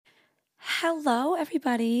Hello,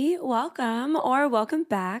 everybody. Welcome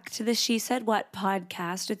back to the She Said What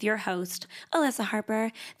podcast with your host, Alyssa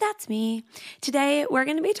Harper. That's me. Today, we're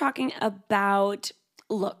going to be talking about,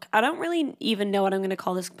 I don't really even know what I'm going to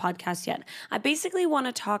call this podcast yet. I basically want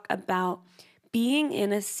to talk about being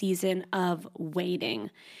in a season of waiting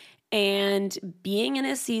and being in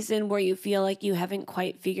a season where you feel like you haven't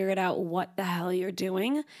quite figured out what the hell you're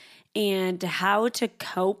doing and how to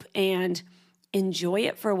cope and enjoy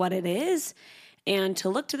it for what it is, and to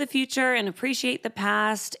look to the future and appreciate the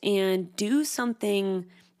past and do something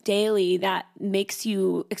daily that makes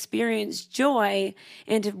you experience joy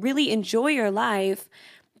and to really enjoy your life,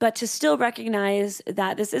 but to still recognize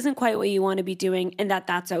that this isn't quite what you want to be doing and that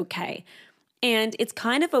that's okay. And it's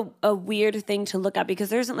kind of a weird thing to look at because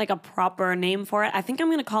there isn't like a proper name for it. I think I'm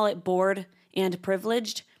going to call it bored and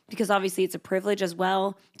privileged, because obviously it's a privilege as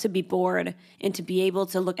well to be bored and to be able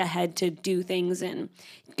to look ahead to do things and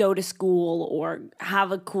go to school or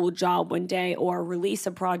have a cool job one day or release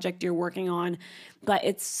a project you're working on. But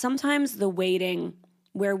it's sometimes the waiting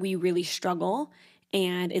where we really struggle,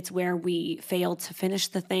 and it's where we fail to finish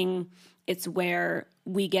the thing. It's where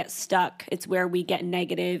we get stuck. It's where we get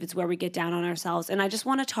negative. It's where we get down on ourselves. And I just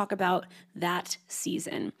want to talk about that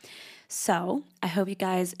season. So I hope you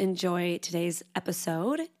guys enjoy today's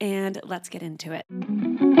episode, and let's get into it.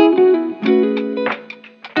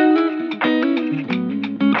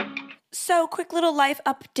 So quick little life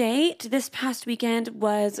update. This past weekend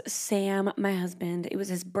was Sam, my husband. It was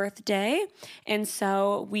his birthday. And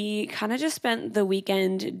so we kind of just spent the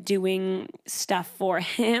weekend doing stuff for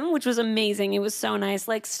him, which was amazing. It was so nice.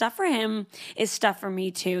 Like, stuff for him is stuff for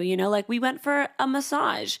me too. You know, like we went for a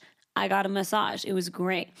massage. I got a massage. It was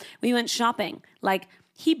great. We went shopping. Like,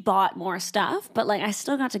 he bought more stuff, but like I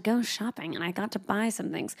still got to go shopping and I got to buy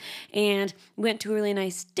some things. And we went to a really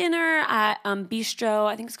nice dinner at Bistro.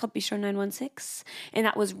 I think it's called Bistro 916. And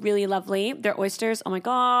that was really lovely. Their oysters, oh my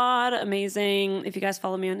God, amazing. If you guys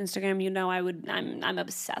follow me on Instagram, you know I'm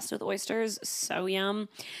obsessed with oysters. So yum.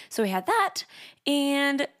 So we had that.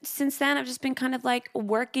 And since then, I've just been kind of like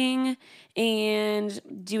working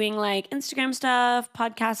and doing like Instagram stuff,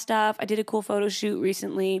 podcast stuff. I did a cool photo shoot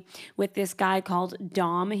recently with this guy called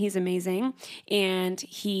Dom. He's amazing. And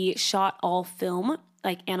he shot all film,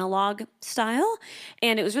 like analog style.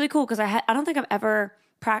 And it was really cool because I don't think I've ever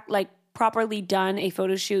properly done a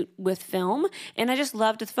photo shoot with film, and I just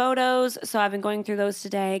loved the photos. So I've been going through those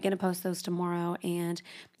today, gonna post those tomorrow, and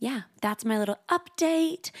yeah, that's my little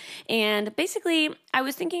update. And basically, I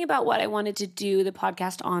was thinking about what I wanted to do the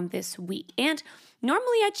podcast on this week, and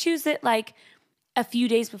normally I choose it like a few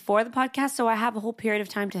days before the podcast, so I have a whole period of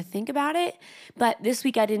time to think about it. But this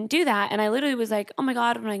week I didn't do that, and I literally was like, oh my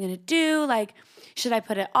God, what am I gonna do? Like, should I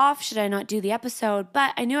put it off? Should I not do the episode?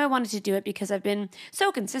 But I knew I wanted to do it because I've been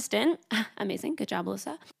so consistent. Amazing. Good job,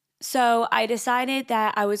 Alyssa. So I decided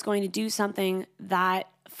that I was going to do something that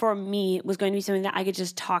for me was going to be something that I could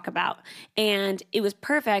just talk about. And it was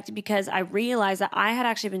perfect because I realized that I had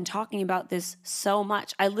actually been talking about this so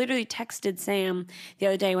much. I literally texted Sam the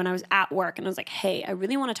other day when I was at work, and I was like, hey, I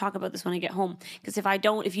really want to talk about this when I get home. Because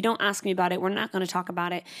if you don't ask me about it, we're not going to talk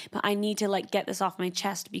about it. But I need to like get this off my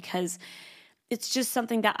chest because it's just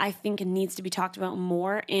something that I think needs to be talked about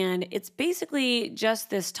more. And it's basically just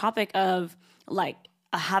this topic of like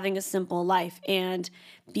having a simple life and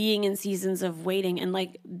being in seasons of waiting and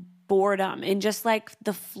like boredom and just like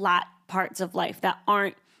the flat parts of life that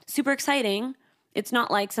aren't super exciting. It's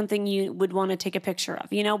not like something you would want to take a picture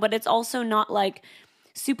of, you know, but it's also not like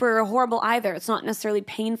super horrible either. It's not necessarily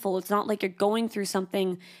painful. It's not like you're going through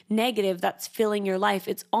something negative that's filling your life.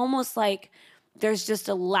 It's almost like there's just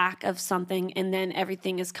a lack of something, and then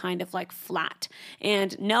everything is kind of like flat.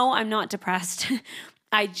 And no, I'm not depressed.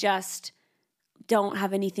 I just don't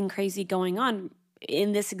have anything crazy going on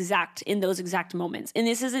in those exact moments. And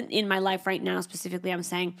this isn't in my life right now specifically. I'm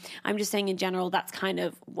just saying in general, that's kind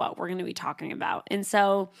of what we're going to be talking about. And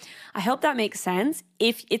so I hope that makes sense.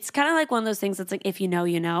 If it's kind of like one of those things that's like, if you know,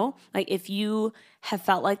 you know, like if you have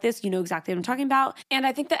felt like this, you know exactly what I'm talking about. And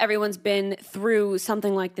I think that everyone's been through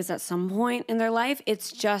something like this at some point in their life.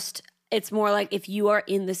 It's more like if you are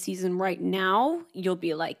in the season right now, you'll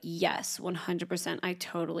be like, yes, 100%, I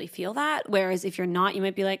totally feel that. Whereas if you're not, you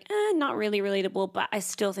might be like, not really relatable, but I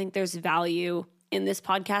still think there's value in this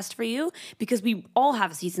podcast for you because we all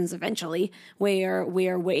have seasons eventually where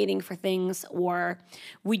we're waiting for things, or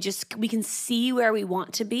we can see where we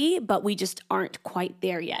want to be, but we just aren't quite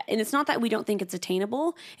there yet. And it's not that we don't think it's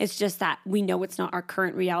attainable. It's just that we know it's not our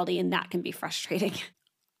current reality, and that can be frustrating.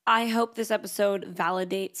 I hope this episode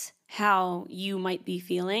validates how you might be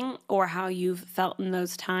feeling or how you've felt in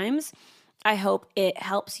those times. I hope it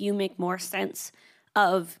helps you make more sense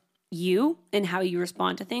of you and how you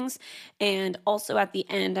respond to things. And also at the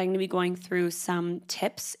end, I'm going to be going through some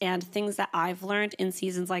tips and things that I've learned in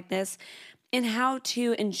seasons like this and how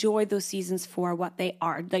to enjoy those seasons for what they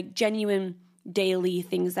are, like genuine daily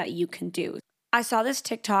things that you can do. I saw this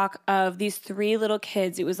TikTok of these 3 little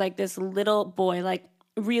kids. It was like this little boy, like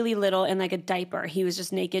really little in like a diaper. He was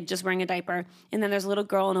just naked, just wearing a diaper. And then there's a little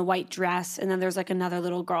girl in a white dress. And then there's like another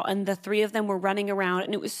little girl. And the 3 of them were running around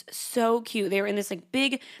and it was so cute. They were in this like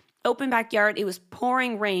big open backyard. It was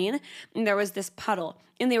pouring rain and there was this puddle.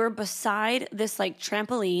 And they were beside this like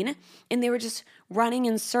trampoline and they were just running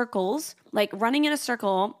in circles, like running in a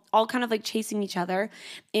circle, all kind of like chasing each other.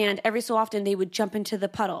 And every so often they would jump into the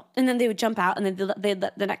puddle and then they would jump out and then they'd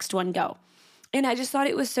let the next one go. And I just thought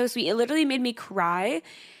it was so sweet. It literally made me cry.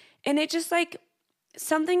 And it just like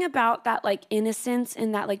something about that like innocence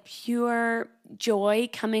and that like pure joy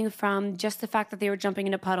coming from just the fact that they were jumping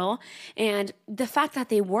in a puddle and the fact that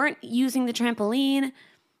they weren't using the trampoline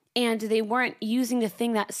and they weren't using the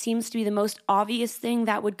thing that seems to be the most obvious thing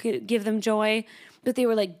that would give them joy, but they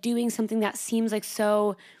were like doing something that seems like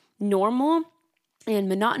so normal and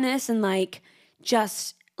monotonous and like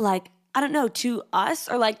just like, I don't know, to us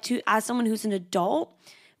or like to as someone who's an adult,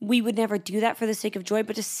 we would never do that for the sake of joy,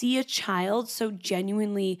 but to see a child so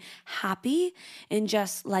genuinely happy and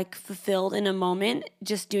just like fulfilled in a moment,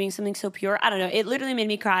 just doing something so pure, I don't know, it literally made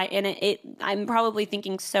me cry. And I'm probably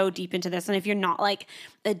thinking so deep into this. And if you're not like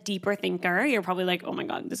a deeper thinker, you're probably like, oh my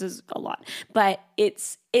God, this is a lot. But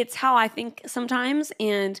it's how I think sometimes.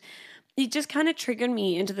 And it just kind of triggered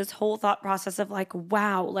me into this whole thought process of like,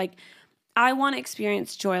 wow, like I want to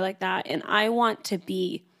experience joy like that. And I want to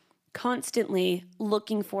be constantly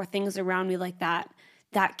looking for things around me like that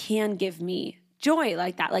can give me joy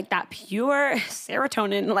like that pure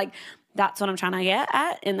serotonin. Like that's what I'm trying to get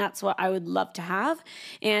at. And that's what I would love to have.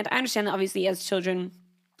 And I understand that obviously as children,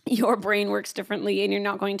 your brain works differently and you're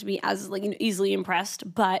not going to be as like easily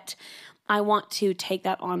impressed, but I want to take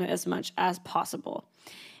that on as much as possible.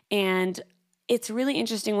 And it's really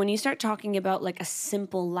interesting when you start talking about like a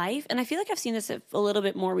simple life. And I feel like I've seen this a little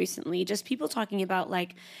bit more recently, just people talking about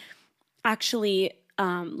like actually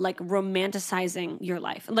like romanticizing your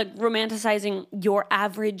life, like romanticizing your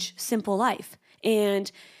average simple life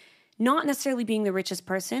and not necessarily being the richest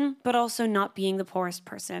person, but also not being the poorest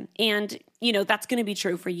person. And, you know, that's going to be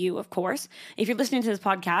true for you, of course. If you're listening to this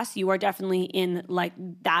podcast, you are definitely in like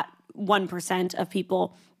that 1% of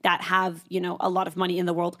people that have, you know, a lot of money in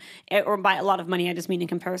the world. Or by a lot of money, I just mean in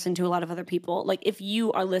comparison to a lot of other people. Like if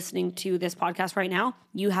you are listening to this podcast right now,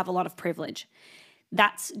 you have a lot of privilege.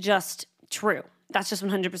 That's just true. That's just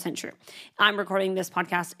 100% true. I'm recording this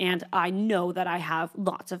podcast and I know that I have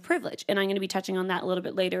lots of privilege. And I'm going to be touching on that a little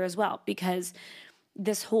bit later as well, because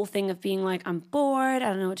this whole thing of being like, I'm bored, I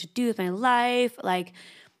don't know what to do with my life, like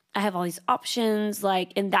I have all these options,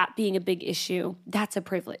 like, and that being a big issue, that's a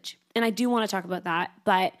privilege. And I do want to talk about that,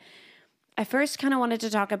 but I first kind of wanted to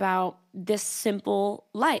talk about this simple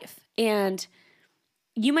life. And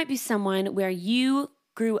you might be someone where you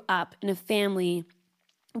grew up in a family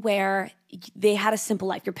where they had a simple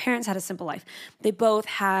life. Your parents had a simple life. They both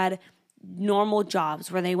had normal jobs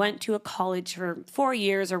where they went to a college for 4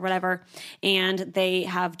 years or whatever, and they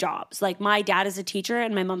have jobs. Like my dad is a teacher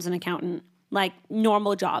and my mom's an accountant, like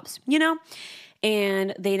normal jobs, you know?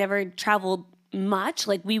 And they never traveled much.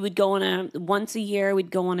 Like we would go on once a year,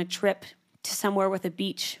 we'd go on a trip to somewhere with a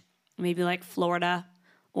beach, maybe like Florida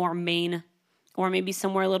or Maine, or maybe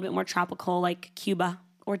somewhere a little bit more tropical like Cuba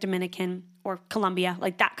or Dominican or Colombia,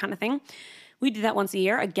 like that kind of thing. We did that once a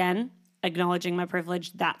year. Again, acknowledging my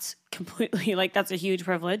privilege. That's completely like, that's a huge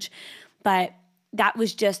privilege. But that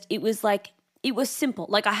was just, it was simple.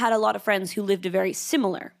 Like I had a lot of friends who lived a very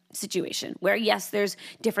similar situation where yes, there's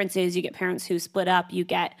differences. You get parents who split up, you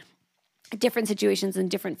get different situations in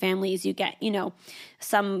different families. You get, you know,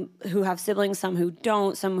 some who have siblings, some who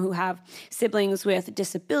don't, some who have siblings with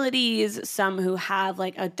disabilities, some who have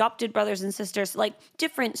like adopted brothers and sisters, like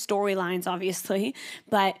different storylines, obviously.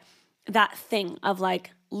 But that thing of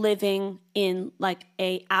like living in like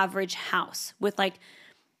a average house with like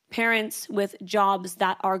parents with jobs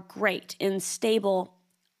that are great and stable,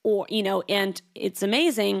 or, you know, and it's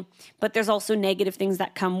amazing, but there's also negative things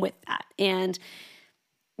that come with that. And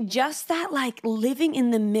just that like living in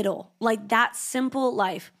the middle, like that simple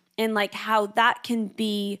life, and like how that can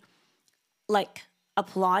be like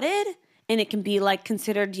applauded and it can be like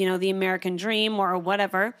considered, you know, the American dream or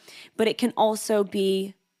whatever, but it can also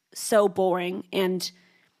be so boring and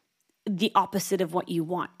the opposite of what you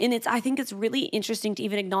want. And I think it's really interesting to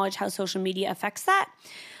even acknowledge how social media affects that.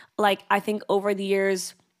 Like I think over the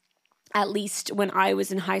years, at least when I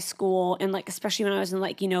was in high school, and like especially when I was in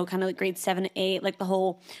like, kind of like grade 7 to 8, like the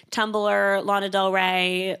whole Tumblr, Lana Del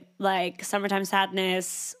Rey, like Summertime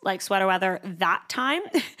Sadness, like Sweater Weather, that time,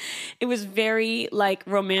 it was very like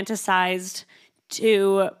romanticized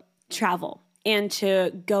to travel and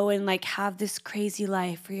to go and like have this crazy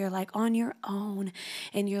life where you're like on your own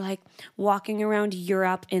and you're like walking around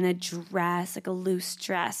Europe in a dress, like a loose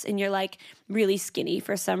dress, and you're like really skinny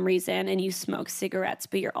for some reason and you smoke cigarettes,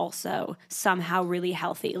 but you're also somehow really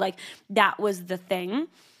healthy. Like that was the thing.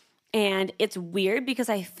 And it's weird because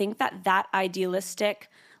I think that idealistic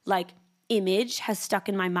like image has stuck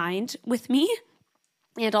in my mind with me.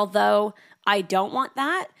 And although I don't want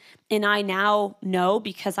that, and I now know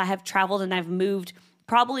because I have traveled and I've moved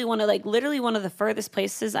probably literally one of the furthest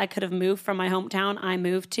places I could have moved from my hometown I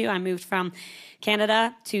moved to. I moved from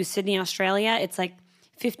Canada to Sydney, Australia. It's like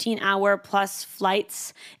 15-hour plus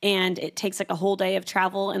flights, and it takes like a whole day of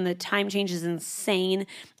travel, and the time change is insane,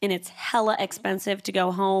 and it's hella expensive to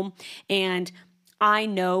go home. And I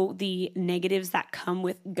know the negatives that come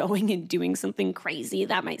with going and doing something crazy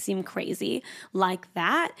that might seem crazy like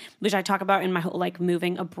that, which I talk about in my whole like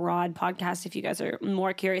moving abroad podcast. If you guys are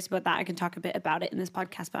more curious about that, I can talk a bit about it in this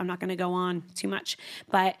podcast, but I'm not going to go on too much.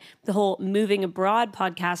 But the whole moving abroad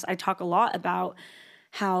podcast, I talk a lot about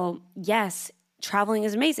how, yes, traveling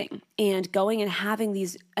is amazing, and going and having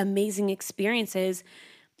these amazing experiences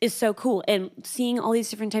is so cool. And seeing all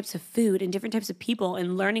these different types of food and different types of people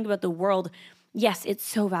and learning about the world, yes, it's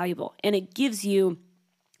so valuable, and it gives you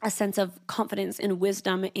a sense of confidence and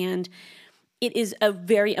wisdom, and it is a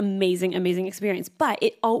very amazing, amazing experience. But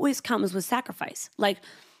it always comes with sacrifice. Like,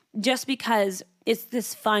 just because it's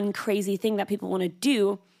this fun, crazy thing that people want to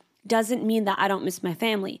do doesn't mean that I don't miss my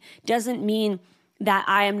family, doesn't mean that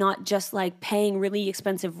I am not just like paying really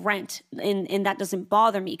expensive rent, and that doesn't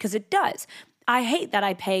bother me, because it does. I hate that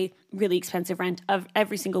I pay really expensive rent of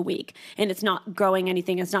every single week, and it's not growing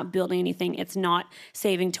anything. It's not building anything. It's not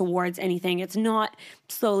saving towards anything. It's not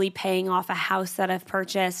slowly paying off a house that I've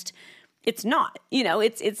purchased. It's not,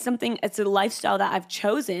 it's something, it's a lifestyle that I've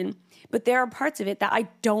chosen, but there are parts of it that I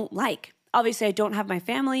don't like. Obviously, I don't have my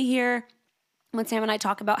family here. When Sam and I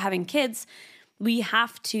talk about having kids, we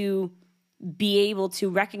have to be able to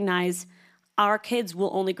recognize our kids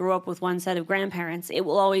will only grow up with one set of grandparents. It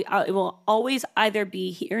will always either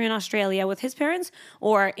be here in Australia with his parents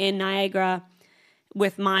or in Niagara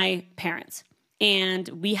with my parents. And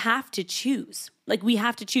we have to choose. Like, we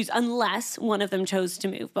have to choose, unless one of them chose to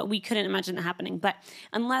move. But we couldn't imagine that happening. But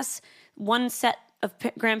unless one set of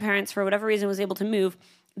grandparents, for whatever reason, was able to move,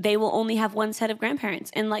 they will only have one set of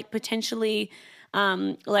grandparents. And like potentially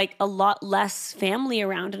like a lot less family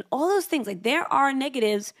around and all those things. Like, there are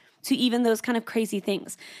negatives to even those kind of crazy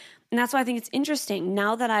things. And that's why I think it's interesting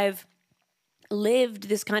now that I've lived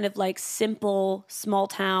this kind of like simple, small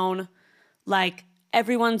town, like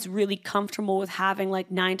everyone's really comfortable with having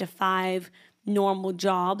like 9 to 5 normal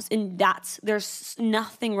jobs. And there's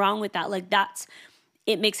nothing wrong with that. Like,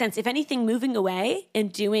 it makes sense. If anything, moving away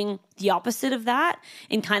and doing the opposite of that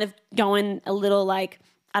and kind of going a little like,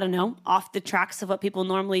 I don't know, off the tracks of what people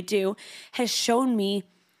normally do has shown me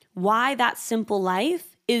why that simple life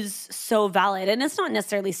is so valid. And it's not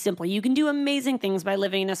necessarily simple. You can do amazing things by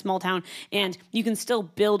living in a small town, and you can still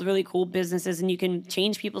build really cool businesses, and you can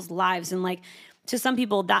change people's lives. And like, to some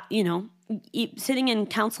people that, sitting and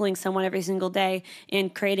counseling someone every single day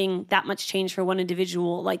and creating that much change for one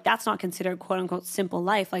individual, like, that's not considered quote unquote simple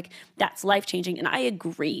life. Like, that's life changing. And I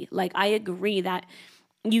agree. Like, I agree that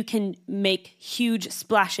you can make huge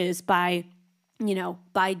splashes by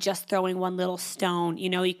just throwing one little stone.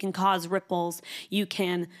 You can cause ripples. You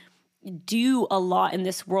can do a lot in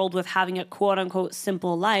this world with having a quote unquote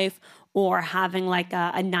simple life, or having like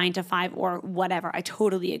a 9 to 5 or whatever. I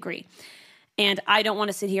totally agree. And I don't want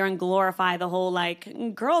to sit here and glorify the whole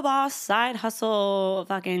like girl boss side hustle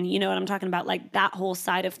fucking, you know what I'm talking about? Like, that whole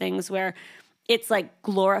side of things where it's like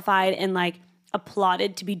glorified and like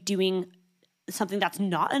applauded to be doing something that's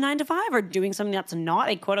not a 9 to 5 or doing something that's not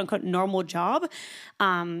a quote unquote normal job.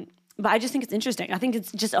 But I just think it's interesting. I think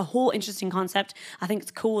it's just a whole interesting concept. I think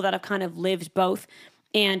it's cool that I've kind of lived both,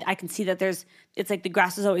 and I can see that it's like the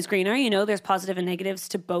grass is always greener. There's positive and negatives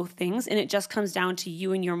to both things, and it just comes down to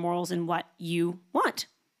you and your morals and what you want.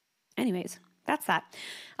 Anyways, that's that.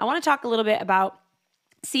 I want to talk a little bit about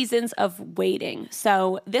seasons of waiting.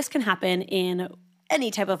 So this can happen in any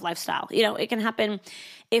type of lifestyle. It can happen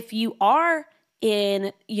if you are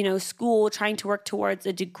in, school trying to work towards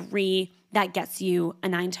a degree that gets you a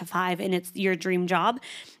 9 to 5 and it's your dream job.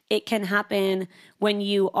 It can happen when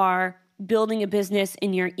you are building a business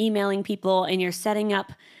and you're emailing people and you're setting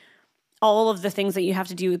up all of the things that you have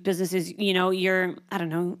to do with businesses, I don't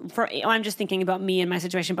know, I'm just thinking about me and my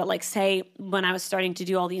situation, but like say when I was starting to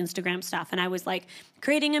do all the Instagram stuff and I was like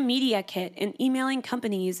creating a media kit and emailing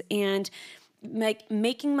companies and like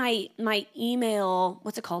making my email,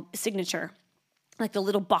 what's it called? Signature. Like the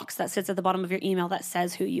little box that sits at the bottom of your email that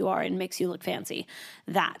says who you are and makes you look fancy.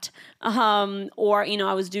 That. Or,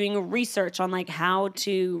 I was doing research on like how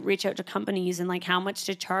to reach out to companies and like how much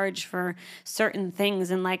to charge for certain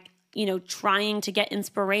things and like, trying to get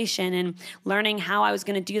inspiration and learning how I was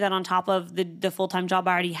going to do that on top of the full-time job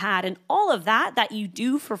I already had. And all of that you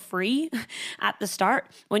do for free at the start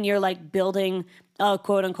when you're like building a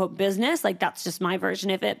quote unquote business. Like that's just my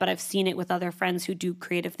version of it, but I've seen it with other friends who do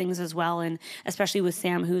creative things as well. And especially with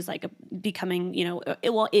Sam, who's like becoming,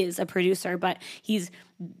 is a producer, but he's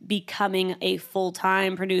becoming a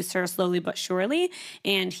full-time producer slowly but surely.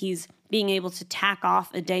 And he's being able to tack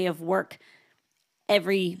off a day of work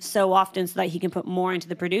every so often so that he can put more into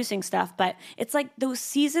the producing stuff. But it's like those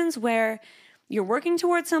seasons where you're working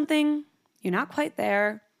towards something, you're not quite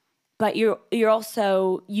there, but you're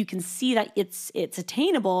also, you can see that it's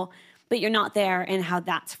attainable, but you're not there, and how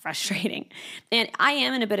that's frustrating. And I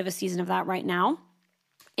am in a bit of a season of that right now.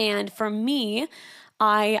 And for me,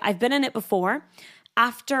 I've been in it before.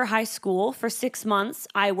 After high school, for 6 months,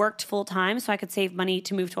 I worked full time so I could save money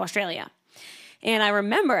to move to Australia. And I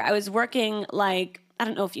remember I was working like, I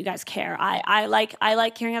don't know if you guys care. I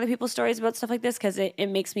like hearing other people's stories about stuff like this because it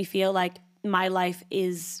makes me feel like my life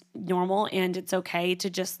is normal and it's okay to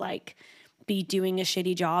just like be doing a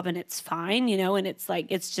shitty job and it's fine, and it's like,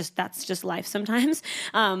 that's just life sometimes.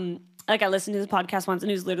 Like I listened to this podcast once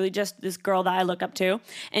and it was literally just this girl that I look up to,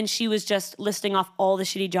 and she was just listing off all the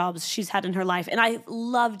shitty jobs she's had in her life. And I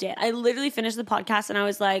loved it. I literally finished the podcast and I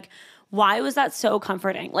was like, why was that so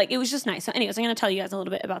comforting? Like, it was just nice. So anyways, I'm going to tell you guys a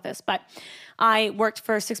little bit about this, but I worked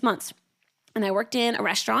for 6 months. And I worked in a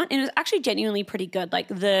restaurant, and it was actually genuinely pretty good. Like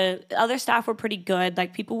the other staff were pretty good.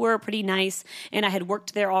 Like people were pretty nice, and I had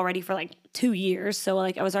worked there already for like 2 years. So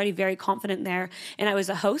like I was already very confident there, and I was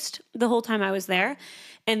a host the whole time I was there.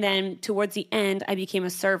 And then towards the end, I became a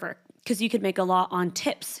server because you could make a lot on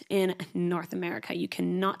tips in North America. You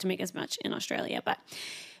cannot make as much in Australia, but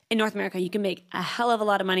in North America, you can make a hell of a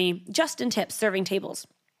lot of money just in tips, serving tables.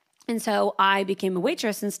 And so I became a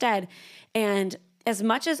waitress instead. And as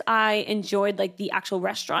much as I enjoyed like the actual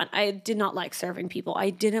restaurant, I did not like serving people. I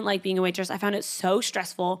didn't like being a waitress. I found it so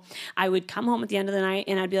stressful. I would come home at the end of the night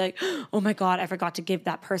and I'd be like, oh my God, I forgot to give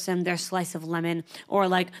that person their slice of lemon. Or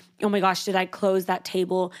like, oh my gosh, did I close that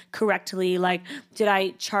table correctly? Like, did I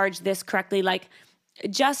charge this correctly? Like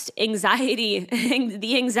just anxiety,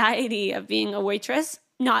 the anxiety of being a waitress.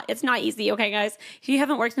 It's not easy, okay, guys? If you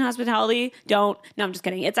haven't worked in hospitality, don't. No, I'm just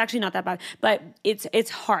kidding. It's actually not that bad, but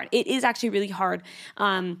it's hard. It is actually really hard.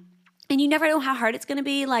 And you never know how hard it's going to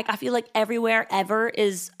be. Like, I feel like everywhere ever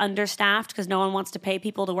is understaffed because no one wants to pay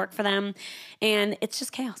people to work for them. And it's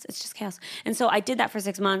just chaos. It's just chaos. And so I did that for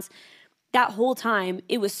 6 months. That whole time,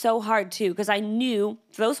 it was so hard too because I knew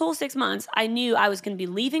for those whole 6 months, I knew I was going to be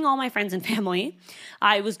leaving all my friends and family.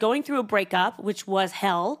 I was going through a breakup, which was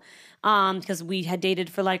hell. Because we had dated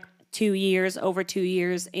for like over 2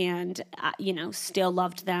 years and, still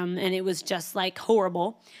loved them. And it was just like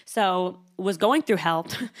horrible. So was going through hell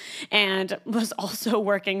and was also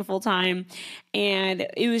working full time. And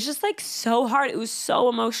it was just like so hard. It was so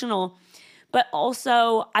emotional, but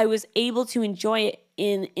also I was able to enjoy it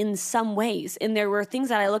in some ways. And there were things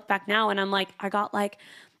that I look back now and I'm like, I got like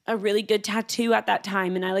a really good tattoo at that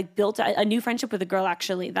time. And I like built a new friendship with a girl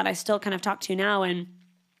actually that I still kind of talk to now. And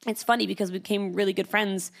it's funny because we became really good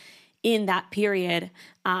friends in that period.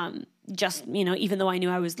 Even though I knew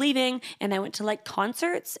I was leaving, and I went to like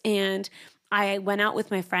concerts and I went out with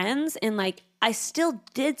my friends and like I still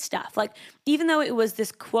did stuff. Like even though it was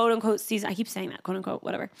this quote unquote season, I keep saying that quote unquote,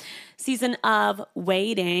 whatever, season of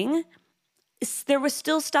waiting, there was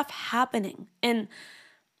still stuff happening. And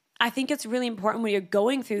I think it's really important when you're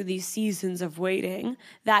going through these seasons of waiting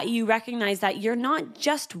that you recognize that you're not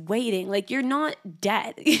just waiting, like you're not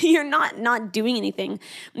dead. You're not doing anything.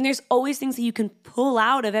 And there's always things that you can pull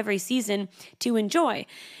out of every season to enjoy.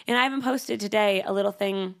 And I even posted today a little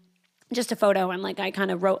thing, just a photo, and like I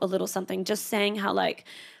kind of wrote a little something just saying how like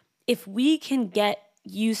if we can get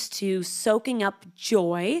used to soaking up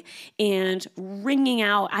joy and wringing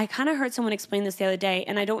out. I kind of heard someone explain this the other day,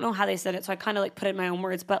 and I don't know how they said it, so I kind of like put it in my own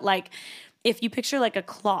words, but like if you picture like a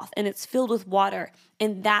cloth and it's filled with water,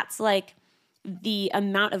 and that's like the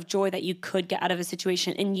amount of joy that you could get out of a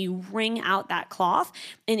situation, and you wring out that cloth,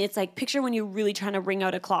 and it's like picture when you're really trying to wring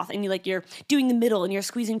out a cloth and you're doing the middle and you're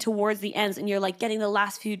squeezing towards the ends and you're like getting the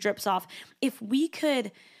last few drips off. If we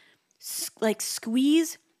could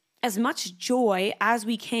squeeze as much joy as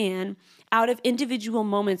we can out of individual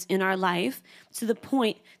moments in our life to the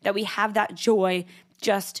point that we have that joy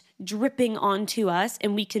just dripping onto us,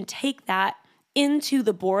 and we can take that into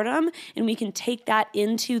the boredom and we can take that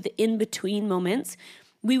into the in-between moments,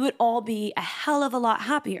 we would all be a hell of a lot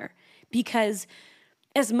happier. Because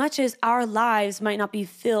as much as our lives might not be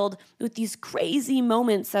filled with these crazy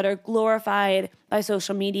moments that are glorified by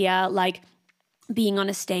social media, like being on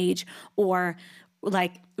a stage or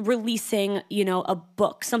like releasing, a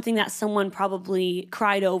book, something that someone probably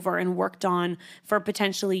cried over and worked on for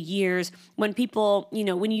potentially years. When people,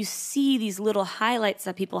 when you see these little highlights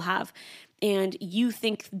that people have and you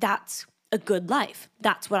think that's a good life,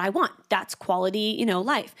 that's what I want, that's quality,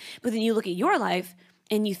 life. But then you look at your life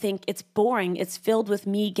and you think it's boring. It's filled with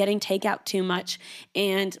me getting takeout too much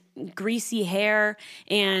and greasy hair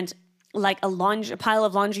and like a pile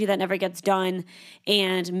of laundry that never gets done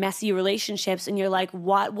and messy relationships. And you're like,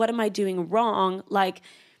 what am I doing wrong? Like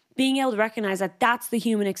being able to recognize that that's the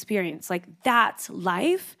human experience. Like that's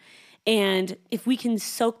life. And if we can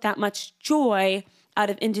soak that much joy out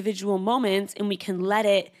of individual moments and we can let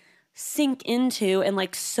it sink into and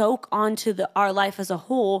like soak onto our life as a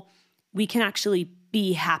whole, we can actually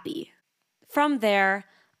be happy. From there,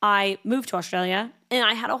 I moved to Australia and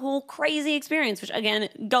I had a whole crazy experience, which again,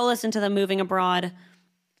 go listen to the Moving Abroad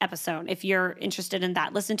episode. If you're interested in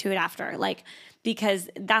that, listen to it after, because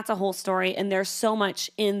that's a whole story. And there's so much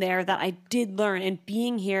in there that I did learn, and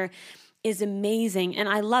being here is amazing. And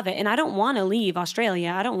I love it. And I don't want to leave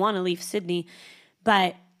Australia. I don't want to leave Sydney,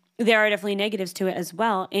 but there are definitely negatives to it as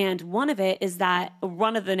well. And one of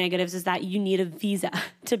the negatives is that you need a visa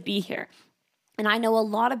to be here. And I know a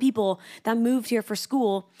lot of people that moved here for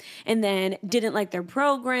school and then didn't like their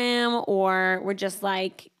program or were just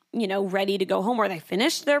like, ready to go home, or they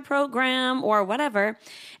finished their program or whatever.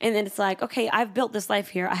 And then it's like, okay, I've built this life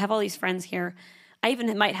here. I have all these friends here. I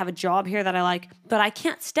even might have a job here that I like, but I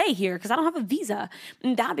can't stay here because I don't have a visa.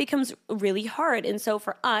 And that becomes really hard. And so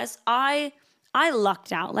for us, I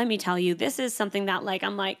lucked out. Let me tell you, this is something that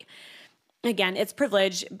I'm like, again, it's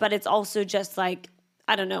privilege, but it's also just like,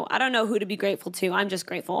 I don't know who to be grateful to. I'm just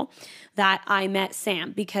grateful that I met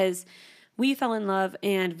Sam because we fell in love,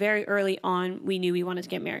 and very early on, we knew we wanted to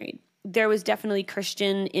get married. There was definitely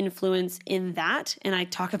Christian influence in that, and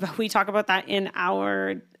we talk about that in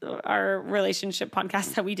our relationship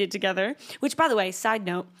podcast that we did together, which, by the way, side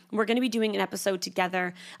note, we're going to be doing an episode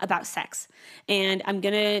together about sex, and I'm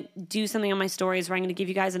going to do something on my stories where I'm going to give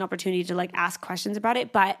you guys an opportunity to ask questions about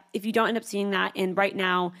it. But if you don't end up seeing that, and right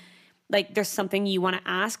now there's something you want to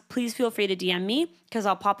ask, please feel free to DM me because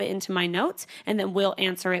I'll pop it into my notes and then we'll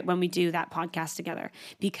answer it when we do that podcast together,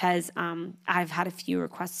 because I've had a few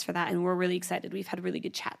requests for that and we're really excited. We've had really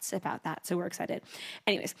good chats about that, so we're excited.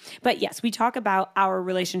 Anyways, but yes, we talk about our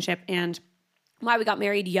relationship and why we got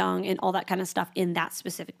married young and all that kind of stuff in that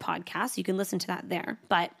specific podcast. You can listen to that there.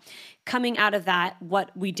 But coming out of that,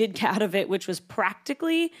 what we did get out of it, which was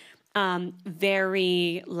practically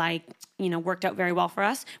very worked out very well for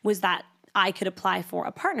us, was that I could apply for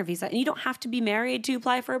a partner visa. And you don't have to be married to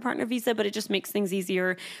apply for a partner visa, but it just makes things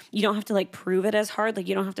easier. You don't have to prove it as hard.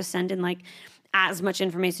 You don't have to send in as much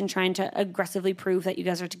information trying to aggressively prove that you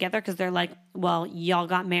guys are together, because they're like, well, y'all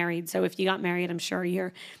got married. So if you got married, I'm sure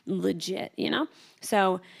you're legit,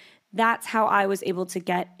 So that's how I was able to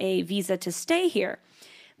get a visa to stay here.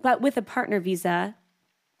 But with a partner visa,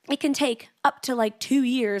 it can take up to 2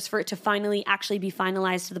 years for it to finally actually be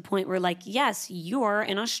finalized to the point where yes, you're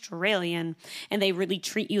an Australian, and they really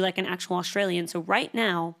treat you like an actual Australian. So right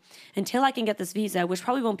now, until I can get this visa, which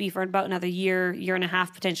probably won't be for about another year and a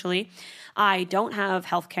half potentially, I don't have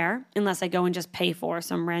healthcare unless I go and just pay for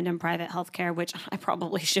some random private healthcare, which I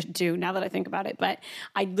probably should do now that I think about it, but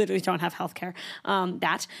I literally don't have healthcare.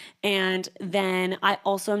 And then I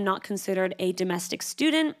also am not considered a domestic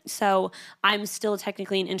student, so I'm still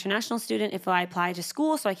technically an international student if I apply to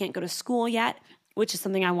school, so I can't go to school yet, which is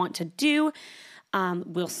something I want to do.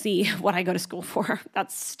 We'll see what I go to school for.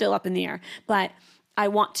 That's still up in the air, but I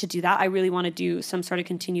want to do that. I really want to do some sort of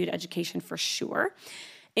continued education for sure.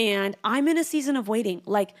 And I'm in a season of waiting.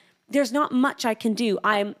 There's not much I can do.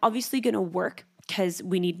 I'm obviously going to work because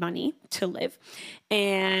we need money to live.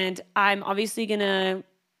 And I'm obviously going to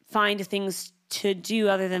find things to do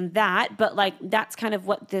other than that. But that's kind of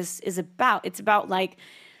what this is about. It's about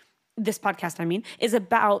this podcast, is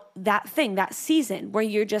about that thing, that season where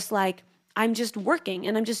you're just I'm just working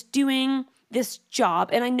and I'm just doing this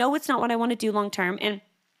job. And I know it's not what I want to do long term. And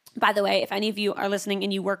by the way, if any of you are listening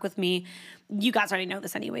and you work with me, you guys already know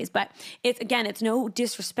this anyways, but it's no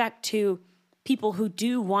disrespect to people who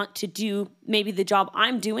do want to do maybe the job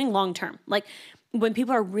I'm doing long term. Like when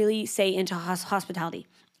people are really, say, into hospitality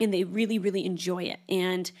and they really, really enjoy it.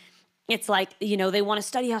 And it's like, they want to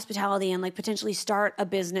study hospitality and like potentially start a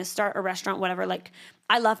business, start a restaurant, whatever. Like,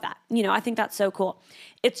 I love that. I think that's so cool.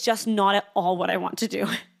 It's just not at all what I want to do.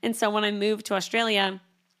 And so when I moved to Australia,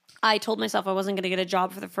 I told myself I wasn't going to get a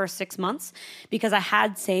job for the first 6 months because I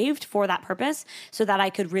had saved for that purpose so that I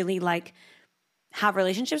could really like have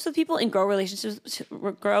relationships with people and grow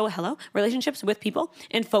relationships with people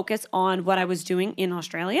and focus on what I was doing in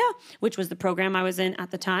Australia, which was the program I was in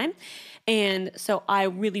at the time. And so I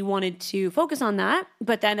really wanted to focus on that.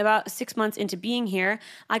 But then about 6 months into being here,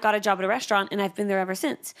 I got a job at a restaurant and I've been there ever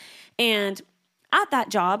since. And at that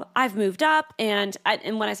job, I've moved up. And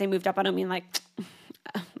when I say moved up, I don't mean like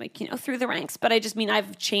through the ranks, but I just mean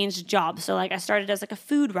I've changed jobs. So like I started as like a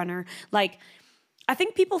food runner. Like I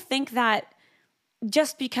think people think that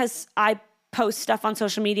just because I post stuff on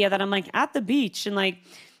social media that I'm like at the beach and like,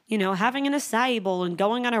 having an acai bowl and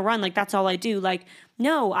going on a run, like that's all I do. Like,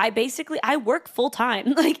 no, I work full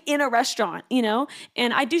time, like in a restaurant,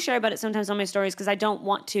 and I do share about it sometimes on my stories because I don't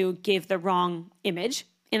want to give the wrong image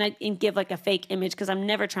and give like a fake image because I'm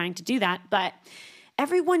never trying to do that. But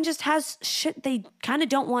everyone just has shit they kind of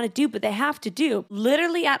don't want to do, but they have to do.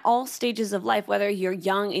 Literally at all stages of life, whether you're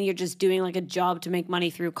young and you're just doing like a job to make money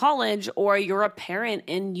through college, or you're a parent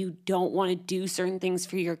and you don't want to do certain things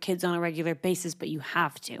for your kids on a regular basis, but you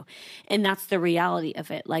have to. And that's the reality of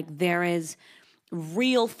it. Like there is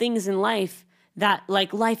real things in life that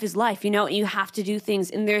like life is life, you have to do things.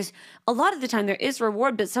 And there's a lot of the time there is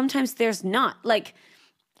reward, but sometimes there's not. Like,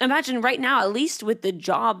 imagine right now, at least with the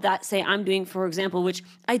job that, say, I'm doing, for example, which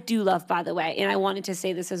I do love, by the way, and I wanted to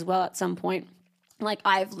say this as well at some point. Like,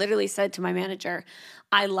 I've literally said to my manager,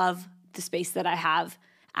 I love the space that I have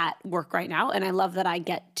at work right now, and I love that I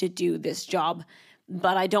get to do this job,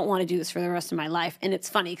 but I don't want to do this for the rest of my life. And it's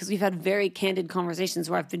funny because we've had very candid conversations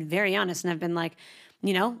where I've been very honest, and I've been like,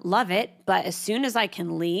 love it, but as soon as I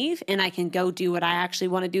can leave and I can go do what I actually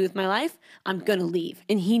want to do with my life, I'm going to leave.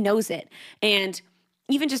 And he knows it. And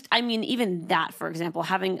even that, for example,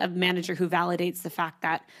 having a manager who validates the fact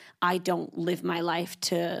that I don't live my life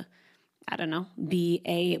to, be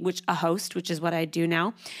a host, which is what I do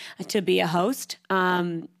now, to be a host,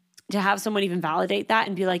 to have someone even validate that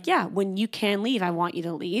and be like, yeah, when you can leave, I want you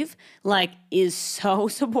to leave, like, is so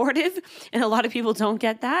supportive. And a lot of people don't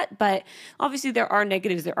get that. But obviously there are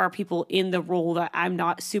negatives. There are people in the role that I'm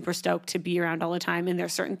not super stoked to be around all the time. And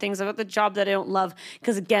there's certain things about the job that I don't love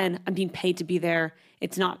because, again, I'm being paid to be there.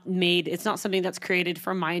 It's not something that's created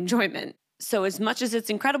for my enjoyment. So as much as it's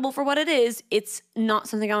incredible for what it is, it's not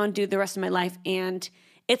something I want to do the rest of my life. And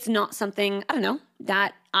it's not something,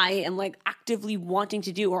 that I am like actively wanting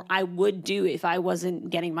to do or I would do if I wasn't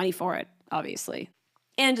getting money for it, obviously.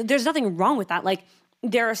 And there's nothing wrong with that. Like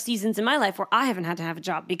there are seasons in my life where I haven't had to have a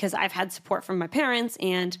job because I've had support from my parents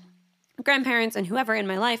and grandparents and whoever in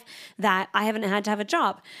my life that I haven't had to have a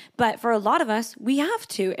job. But for a lot of us, we have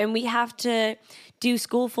to, and we have to do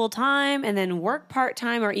school full time and then work part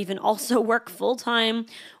time or even also work full time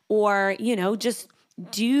or, just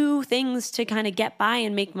do things to kind of get by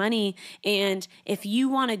and make money. And if you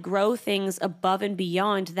want to grow things above and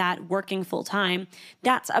beyond that working full time,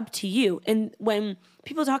 that's up to you. And when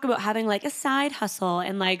people talk about having like a side hustle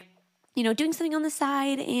and like, doing something on the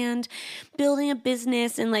side and building a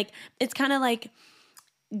business and like, it's kind of like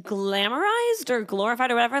glamorized or glorified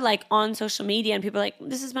or whatever, like on social media, and people are like,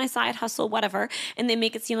 this is my side hustle, whatever. And they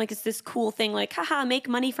make it seem like it's this cool thing, like, haha, make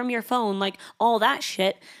money from your phone, like all that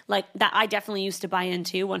shit, like that I definitely used to buy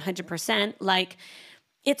into 100%. Like,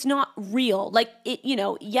 it's not real. Like it,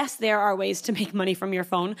 yes, there are ways to make money from your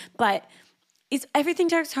phone, but everything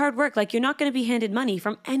takes hard work. Like you're not going to be handed money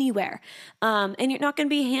from anywhere. And you're not going to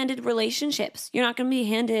be handed relationships. You're not going to be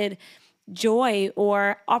handed joy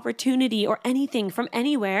or opportunity or anything from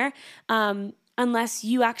anywhere unless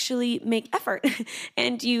you actually make effort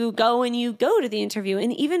and you go to the interview.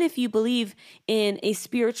 And even if you believe in a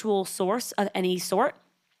spiritual source of any sort,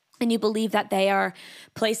 and you believe that they are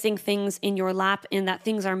placing things in your lap and that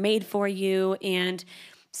things are made for you, and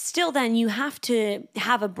still then you have to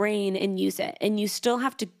have a brain and use it, and you still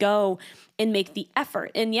have to go and make the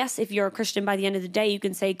effort. And yes, if you're a Christian, by the end of the day, you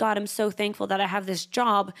can say, God, I'm so thankful that I have this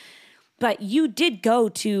job. But you did go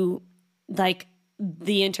to like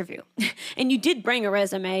the interview and you did bring a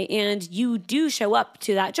resume and you do show up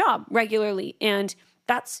to that job regularly. And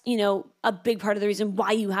that's, a big part of the reason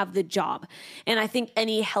why you have the job. And I think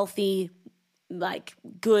any healthy, like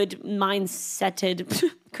good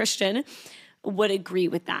mindseted Christian would agree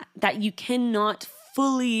with that you cannot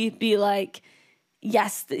fully be like,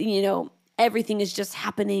 yes, everything is just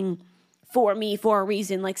happening for me for a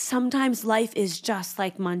reason. Like sometimes life is just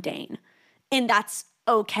like mundane, and that's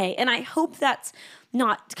okay. And I hope that's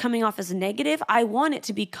not coming off as a negative. I want it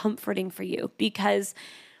to be comforting for you, because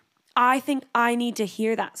I think I need to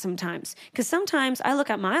hear that sometimes. Because sometimes I look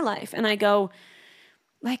at my life and I go,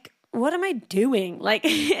 like, what am I doing? Like,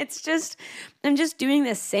 I'm just doing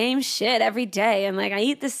the same shit every day. And like, I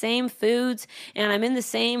eat the same foods and I'm in the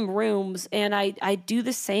same rooms and I do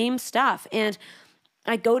the same stuff. And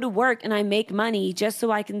I go to work and I make money just so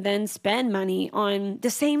I can then spend money on the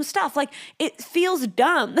same stuff. Like, it feels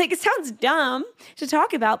dumb. Like, it sounds dumb to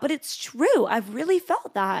talk about, but it's true. I've really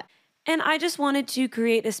felt that. And I just wanted to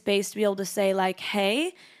create a space to be able to say, like,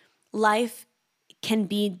 hey, life can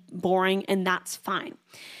be boring and that's fine.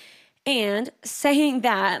 And saying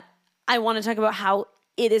that, I want to talk about how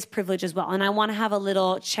it is privilege as well. And I want to have a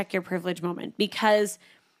little check your privilege moment, because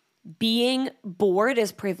being bored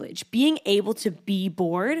is privilege. Being able to be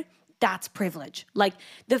bored, that's privilege. Like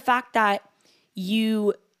the fact that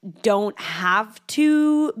you don't have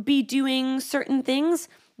to be doing certain things,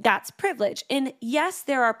 that's privilege. And yes,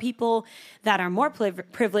 there are people that are more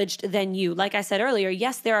privileged than you. Like I said earlier,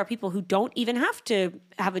 yes, there are people who don't even have to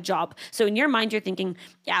have a job. So in your mind, you're thinking,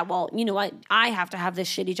 yeah, well, you know what? I have to have this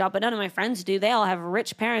shitty job, but none of my friends do. They all have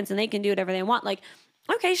rich parents and they can do whatever they want. Like,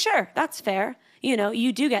 okay, sure, that's fair. You know,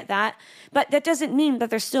 you do get that. But that doesn't mean that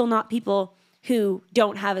there's still not people who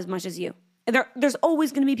don't have as much as you. There's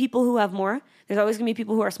always going to be people who have more. There's always going to be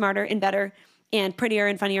people who are smarter and better and prettier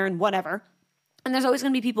and funnier and whatever. And there's always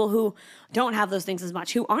going to be people who don't have those things as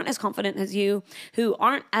much, who aren't as confident as you, who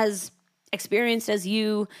aren't as experienced as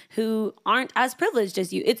you, who aren't as privileged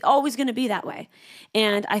as you. It's always going to be that way.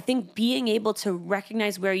 And I think being able to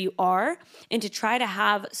recognize where you are and to try to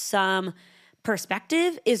have some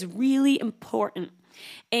perspective is really important.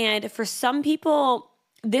 And for some people,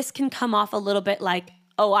 this can come off a little bit like,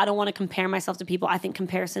 oh, I don't want to compare myself to people. I think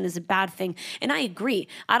comparison is a bad thing. And I agree.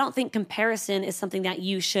 I don't think comparison is something that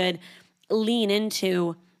you should lean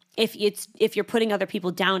into if you're putting other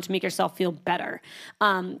people down to make yourself feel better.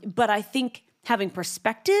 But I think having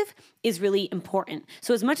perspective is really important.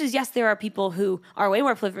 So as much as, yes, there are people who are way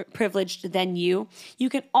more privileged than you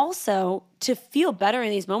can also, to feel better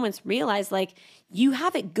in these moments, realize like you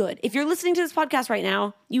have it good. If you're listening to this podcast right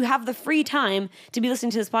now, you have the free time to be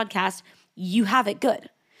listening to this podcast, you have it good.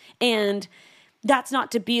 And that's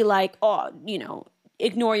not to be like, oh, you know,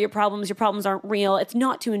 ignore your problems aren't real. It's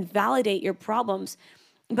not to invalidate your problems,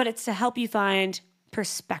 but it's to help you find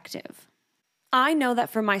perspective. I know that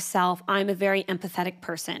for myself, I'm a very empathetic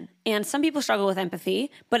person, and some people struggle with empathy,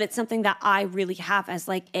 but it's something that I really have as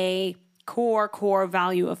like a core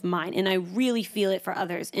value of mine, and I really feel it for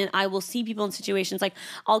others. And I will see people in situations like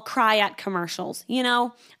I'll cry at commercials, you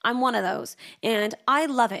know, I'm one of those, and I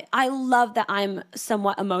love it. I love that I'm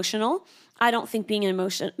somewhat emotional. I don't think being an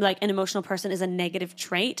emotional person is a negative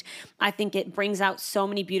trait. I think it brings out so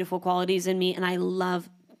many beautiful qualities in me, and I love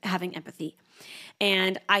having empathy.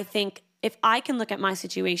 And I think if I can look at my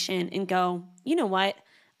situation and go, you know what?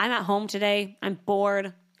 I'm at home today. I'm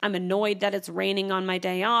bored. I'm annoyed that it's raining on my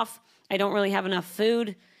day off. I don't really have enough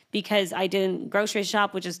food because I didn't grocery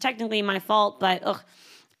shop, which is technically my fault, but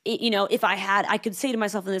if I could say to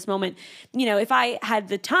myself in this moment, you know, if I had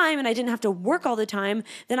the time and I didn't have to work all the time,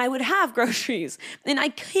 then I would have groceries. And I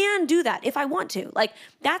can do that if I want to. Like,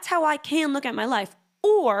 that's how I can look at my life.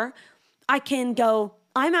 Or I can go,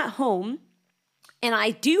 I'm at home and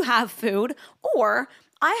I do have food, or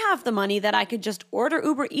I have the money that I could just order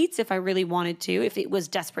Uber Eats if I really wanted to. If it was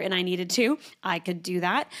desperate and I needed to, I could do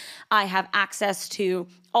that. I have access to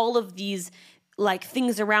all of these like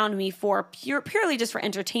things around me for purely just for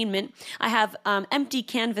entertainment. I have empty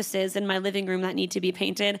canvases in my living room that need to be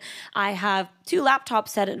painted. I have 2 laptops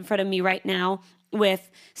set in front of me right now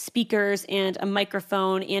with speakers and a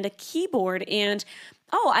microphone and a keyboard. And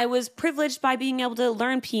I was privileged by being able to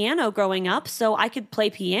learn piano growing up, so I could play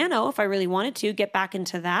piano if I really wanted to, get back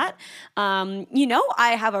into that.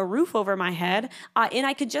 I have a roof over my head, and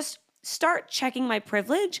I could just start checking my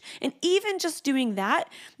privilege. And even just doing that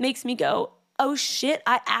makes me go, oh shit,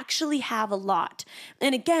 I actually have a lot.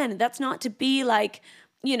 And again, that's not to be like,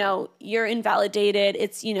 you know, you're invalidated.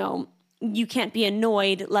 It's, you know, you can't be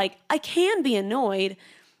annoyed. Like, I can be annoyed,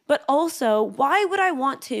 but also, why would I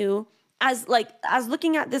want to, as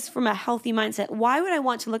looking at this from a healthy mindset, why would I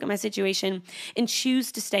want to look at my situation and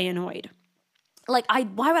choose to stay annoyed? Why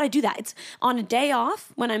would I do that? It's on a day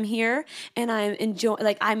off when I'm here and I'm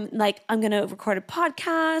enjoying, I'm going to record a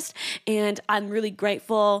podcast and I'm really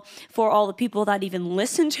grateful for all the people that even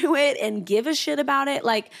listen to it and give a shit about it.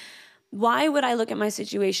 Like, why would I look at my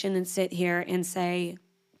situation and sit here and say,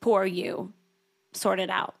 poor you, sort it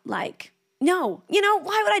out. Like, no,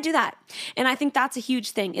 why would I do that? And I think that's a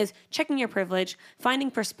huge thing, is checking your privilege,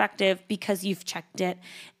 finding perspective because you've checked it,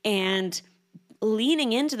 and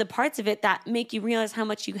leaning into the parts of it that make you realize how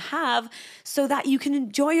much you have so that you can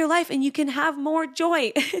enjoy your life and you can have more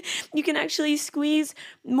joy. You can actually squeeze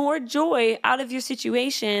more joy out of your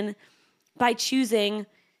situation by choosing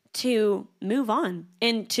to move on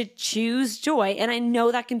and to choose joy. And I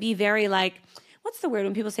know that can be very like, what's the word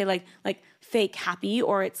when people say like fake happy,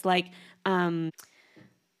 or it's like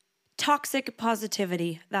toxic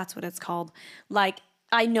positivity. That's what it's called. Like,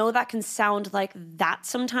 I know that can sound like that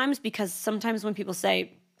sometimes, because sometimes when people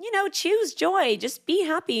say, choose joy, just be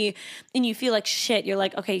happy, and you feel like shit, you're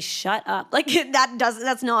like, okay, shut up. Like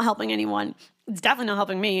that's not helping anyone. It's definitely not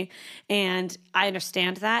helping me. And I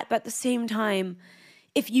understand that. But at the same time,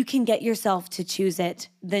 if you can get yourself to choose it,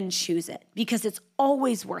 then choose it, because it's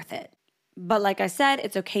always worth it. But like I said,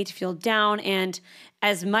 it's okay to feel down. And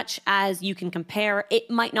as much as you can compare, it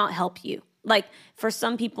might not help you. Like for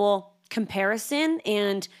some people, comparison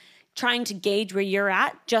and trying to gauge where you're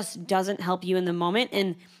at just doesn't help you in the moment,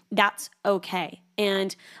 and that's okay.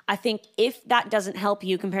 And I think if that doesn't help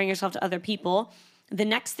you, comparing yourself to other people, the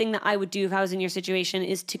next thing that I would do if I was in your situation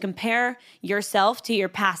is to compare yourself to your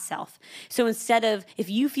past self. So instead of, if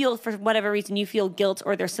you feel, for whatever reason, you feel guilt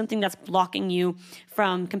or there's something that's blocking you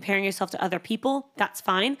from comparing yourself to other people, that's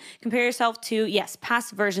fine. Compare yourself to, yes,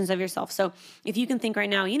 past versions of yourself. So if you can think right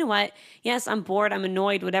now, you know what? Yes, I'm bored, I'm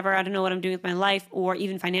annoyed, whatever. I don't know what I'm doing with my life, or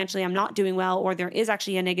even financially, I'm not doing well, or there is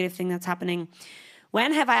actually a negative thing that's happening.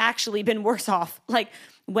 When have I actually been worse off? Like,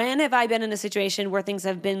 when have I been in a situation where things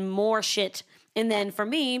have been more shit? And then for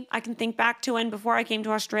me, I can think back to when before I came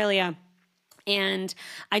to Australia, and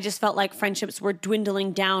I just felt like friendships were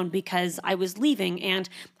dwindling down because I was leaving. And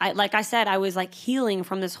like I said, I was like healing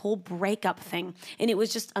from this whole breakup thing. And it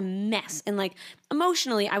was just a mess. And like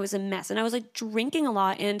emotionally, I was a mess. And I was like drinking a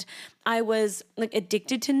lot. And I was like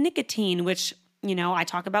addicted to nicotine, which I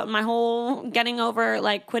talk about in my whole getting over,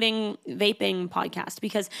 like quitting vaping podcast,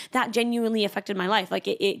 because that genuinely affected my life. Like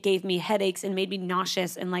it gave me headaches and made me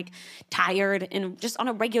nauseous and like tired, and just on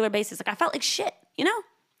a regular basis. Like I felt like shit,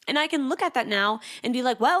 and I can look at that now and be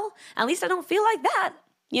like, well, at least I don't feel like that,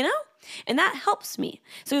 and that helps me.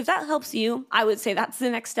 So if that helps you, I would say that's the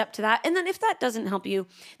next step to that. And then if that doesn't help you,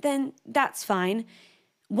 then that's fine.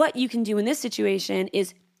 What you can do in this situation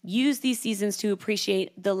is use these seasons to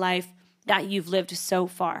appreciate the life that you've lived so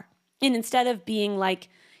far. And instead of being like,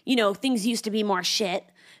 things used to be more shit,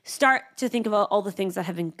 start to think about all the things that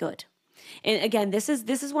have been good. And again, this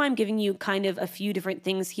is why I'm giving you kind of a few different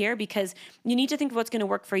things here, because you need to think of what's going to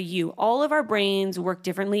work for you. All of our brains work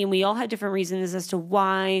differently, and we all have different reasons as to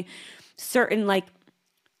why certain like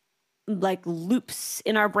loops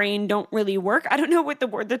in our brain don't really work. I don't know what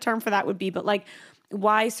the term for that would be, but like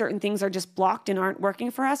why certain things are just blocked and aren't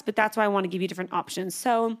working for us. But that's why I want to give you different options.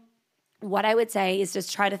 So what I would say is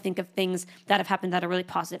just try to think of things that have happened that are really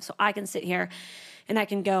positive. So I can sit here and I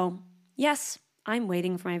can go, yes, I'm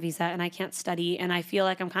waiting for my visa and I can't study, and I feel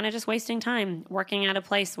like I'm kind of just wasting time working at a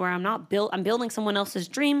place where I'm building someone else's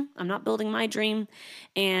dream. I'm not building my dream,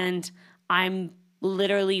 and I'm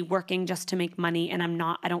literally working just to make money, and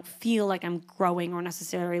I don't feel like I'm growing or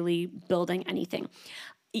necessarily building anything.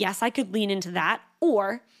 Yes, I could lean into that,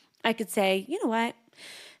 or I could say, you know what?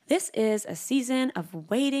 This is a season of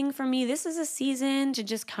waiting for me. This is a season to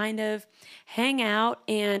just kind of hang out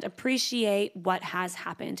and appreciate what has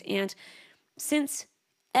happened. And since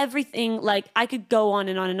everything, like I could go on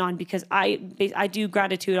and on and on, because I do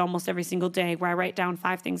gratitude almost every single day, where I write down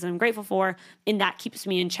 5 things that I'm grateful for, and that keeps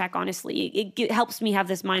me in check, honestly. It helps me have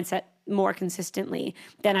this mindset more consistently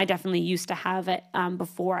than I definitely used to have it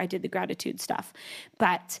before I did the gratitude stuff.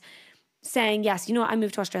 But saying, yes, I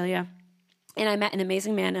moved to Australia, and I met an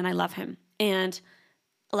amazing man, and I love him. And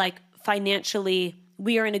like financially,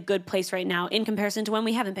 we are in a good place right now in comparison to when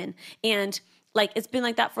we haven't been. And like it's been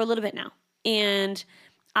like that for a little bit now. And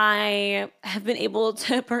I have been able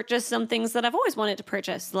to purchase some things that I've always wanted to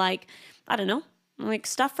purchase, like, I don't know, like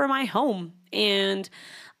stuff for my home. And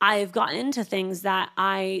I've gotten into things that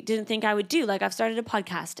I didn't think I would do. Like I've started a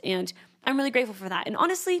podcast, and I'm really grateful for that. And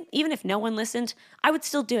honestly, even if no one listened, I would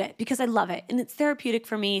still do it because I love it. And it's therapeutic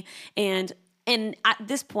for me. And at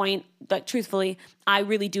this point, like truthfully, I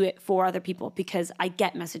really do it for other people, because I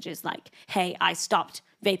get messages like, hey, I stopped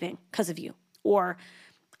vaping because of you. Or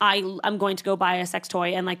I'm going to go buy a sex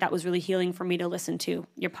toy. And like, that was really healing for me to listen to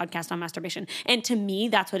your podcast on masturbation. And to me,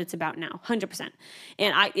 that's what it's about now, 100%.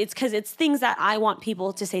 And it's because it's things that I want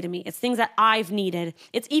people to say to me. It's things that I've needed.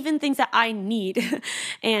 It's even things that I need.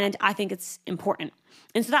 And I think it's important.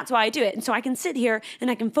 And so that's why I do it. And so I can sit here and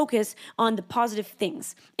I can focus on the positive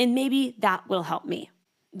things. And maybe that will help me.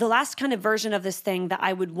 The last kind of version of this thing that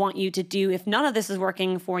I would want you to do if none of this is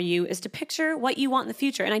working for you is to picture what you want in the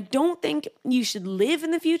future. And I don't think you should live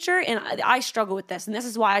in the future. And I struggle with this. And this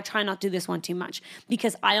is why I try not to do this one too much,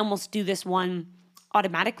 because I almost do this one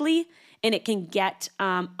automatically and it can get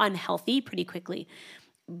unhealthy pretty quickly.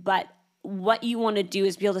 But what you want to do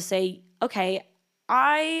is be able to say, okay,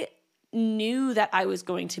 I knew that I was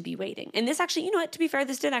going to be waiting. And this actually, you know what, to be fair,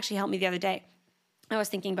 this did actually help me the other day. I was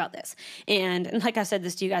thinking about this. And like I said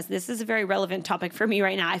this to you guys, this is a very relevant topic for me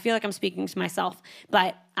right now. I feel like I'm speaking to myself,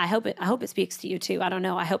 but I hope it speaks to you too. I don't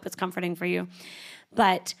know. I hope it's comforting for you.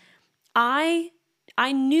 But I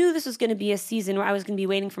knew this was going to be a season where I was going to be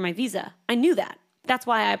waiting for my visa. I knew that. That's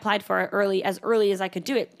why I applied for it early as I could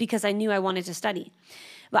do it, because I knew I wanted to study.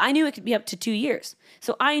 But I knew it could be up to 2 years.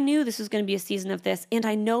 So I knew this was going to be a season of this, and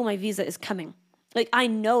I know my visa is coming. Like, I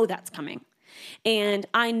know that's coming. And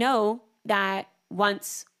I know that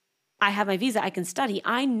once I have my visa, I can study.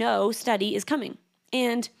 I know study is coming.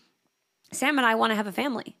 And Sam and I want to have a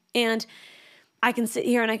family. And I can sit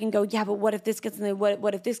here and I can go, yeah, but what if this gets in the way?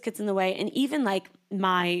 What if this gets in the way? And even like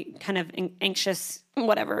my kind of anxious,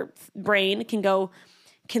 whatever, brain can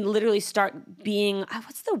literally start being,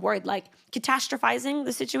 what's the word? Like catastrophizing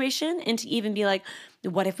the situation, and to even be like,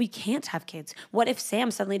 what if we can't have kids? What if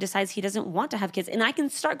Sam suddenly decides he doesn't want to have kids? And I can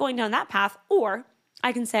start going down that path, or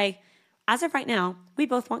I can say, as of right now, we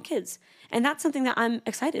both want kids. And that's something that I'm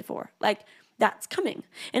excited for. Like, that's coming.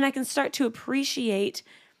 And I can start to appreciate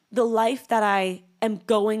the life that I am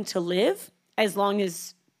going to live as long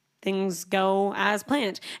as things go as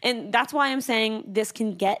planned. And that's why I'm saying this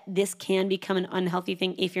can become an unhealthy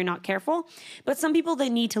thing if you're not careful. But some people, they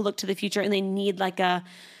need to look to the future and they need like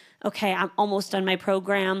okay, I'm almost done my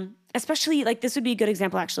program. Especially like this would be a good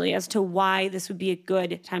example actually as to why this would be a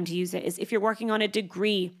good time to use it, is if you're working on a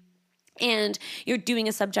degree and you're doing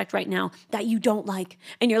a subject right now that you don't like,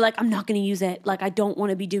 and you're like, I'm not going to use it. Like, I don't want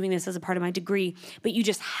to be doing this as a part of my degree, but you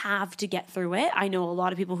just have to get through it. I know a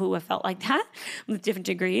lot of people who have felt like that with different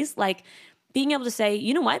degrees, like being able to say,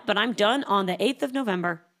 you know what, but I'm done on the 8th of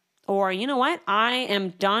November, or you know what, I am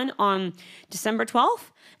done on December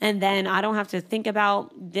 12th, and then I don't have to think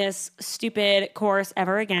about this stupid course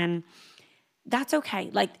ever again. That's okay.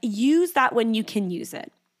 Like, use that when you can use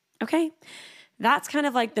it. Okay? That's kind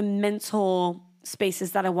of like the mental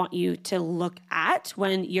spaces that I want you to look at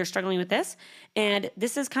when you're struggling with this. And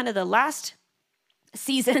this is kind of the last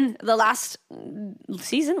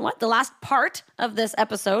part of this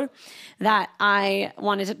episode that I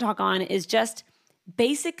wanted to talk on, is just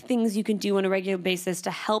basic things you can do on a regular basis to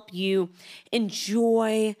help you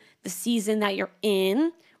enjoy the season that you're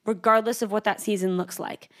in, regardless of what that season looks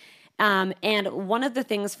like. And one of the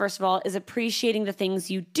things, first of all, is appreciating the things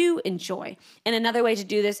you do enjoy. And another way to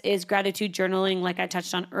do this is gratitude journaling, like I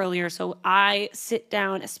touched on earlier. So I sit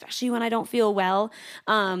down, especially when I don't feel well,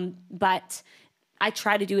 but I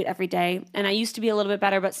try to do it every day. And I used to be a little bit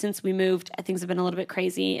better, but since we moved, things have been a little bit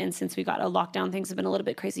crazy. And since we got a lockdown, things have been a little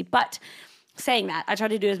bit crazy. But saying that, I try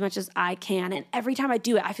to do as much as I can. And every time I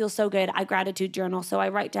do it, I feel so good. I gratitude journal. So I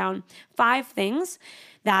write down 5 things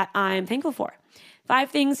that I'm thankful for.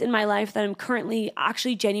 5 things in my life that I'm currently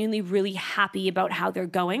actually genuinely really happy about how they're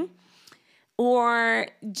going, or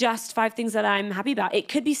just 5 things that I'm happy about. It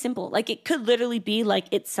could be simple. Like, it could literally be like,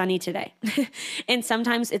 it's sunny today. And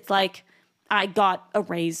sometimes it's like, I got a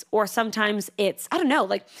raise, or sometimes it's, I don't know,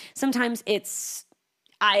 like sometimes it's,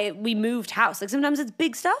 we moved house. Like sometimes it's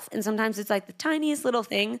big stuff and sometimes it's like the tiniest little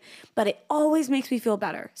thing, but it always makes me feel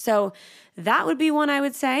better. So that would be one I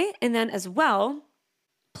would say. And then as well,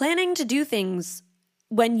 planning to do things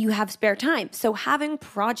when you have spare time. So having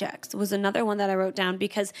projects was another one that I wrote down,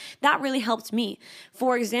 because that really helped me.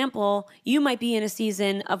 For example, you might be in a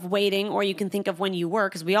season of waiting, or you can think of when you were,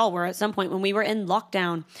 because we all were at some point when we were in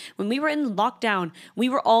lockdown. When we were in lockdown, we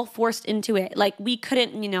were all forced into it. Like, we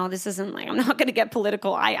couldn't, this isn't like, I'm not going to get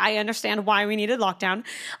political. I understand why we needed lockdown.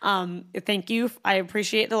 Thank you. I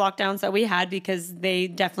appreciate the lockdowns that we had, because they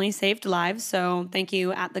definitely saved lives. So thank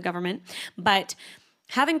you at the government. But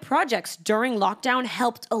having projects during lockdown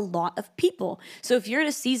helped a lot of people. So if you're in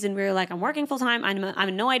a season where you're like, I'm working full time, I'm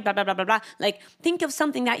annoyed, blah, blah, blah, blah, blah, like, think of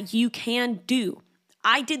something that you can do.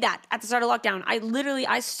 I did that at the start of lockdown.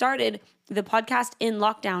 I started the podcast in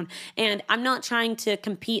lockdown. And I'm not trying to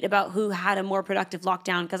compete about who had a more productive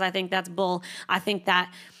lockdown, because I think that's bull. I think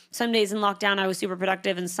that some days in lockdown I was super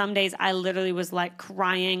productive, and some days I literally was like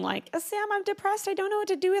crying, like, Sam, I'm depressed. I don't know what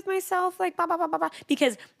to do with myself. Like, blah, blah, blah, blah, blah.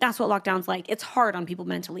 Because that's what lockdown's like. It's hard on people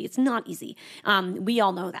mentally. It's not easy. We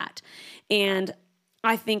all know that. And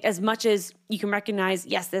I think as much as you can recognize,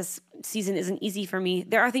 yes, this season isn't easy for me,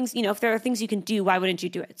 there are things, if there are things you can do, why wouldn't you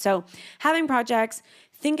do it? So having projects,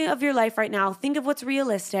 think of your life right now, think of what's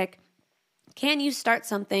realistic. Can you start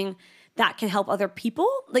something that can help other people?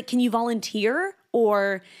 Like, can you volunteer,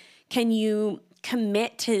 or can you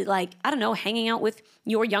commit to, like, I don't know, hanging out with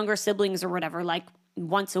your younger siblings or whatever, like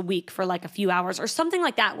once a week for like a few hours or something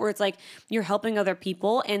like that, where it's like you're helping other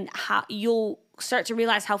people, and how you'll start to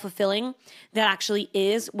realize how fulfilling that actually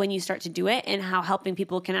is when you start to do it, and how helping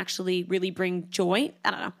people can actually really bring joy.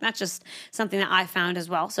 I don't know. That's just something that I found as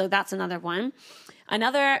well. So that's another one.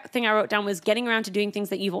 Another thing I wrote down was getting around to doing things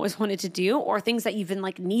that you've always wanted to do, or things that you've been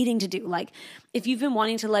like needing to do. Like if you've been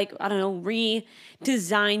wanting to, like, I don't know,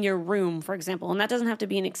 redesign your room, for example, and that doesn't have to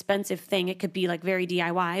be an expensive thing. It could be like very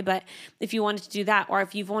DIY, but if you wanted to do that, or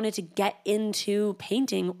if you've wanted to get into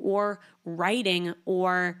painting or writing,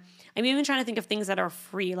 or I'm even trying to think of things that are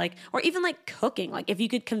free, like, or even like cooking. Like if you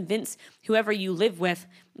could convince whoever you live with,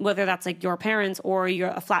 whether that's like your parents or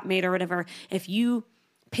you're a flatmate or whatever, if you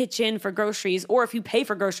pitch in for groceries, or if you pay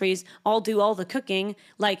for groceries, I'll do all the cooking.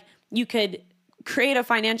 Like you could create a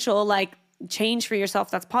financial like change for yourself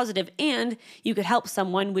that's positive, and you could help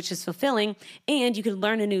someone, which is fulfilling, and you could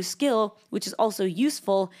learn a new skill, which is also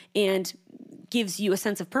useful and gives you a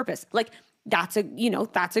sense of purpose. Like that's a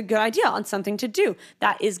good idea on something to do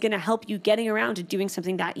that is going to help you getting around to doing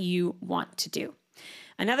something that you want to do.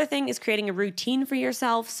 Another thing is creating a routine for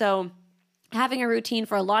yourself. So having a routine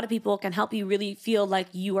for a lot of people can help you really feel like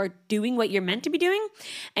you are doing what you're meant to be doing.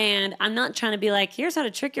 And I'm not trying to be like, here's how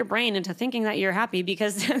to trick your brain into thinking that you're happy,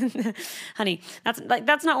 because honey,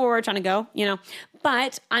 that's not where we're trying to go,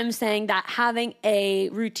 But I'm saying that having a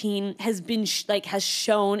routine has been has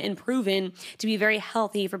shown and proven to be very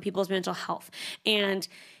healthy for people's mental health. And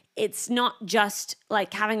it's not just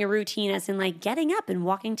like having a routine as in like getting up and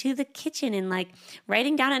walking to the kitchen and like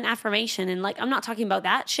writing down an affirmation. And like, I'm not talking about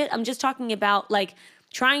that shit. I'm just talking about like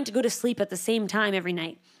trying to go to sleep at the same time every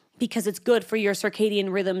night, because it's good for your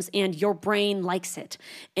circadian rhythms and your brain likes it.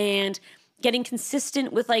 And getting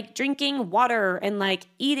consistent with like drinking water and like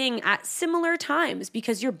eating at similar times,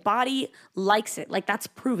 because your body likes it. Like that's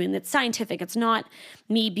proven. It's scientific. It's not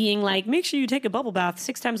me being like, make sure you take a bubble bath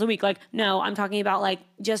 6 times a week. Like, no, I'm talking about like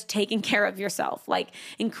just taking care of yourself, like,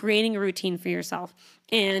 and creating a routine for yourself,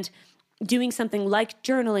 and doing something like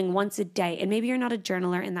journaling once a day. And maybe you're not a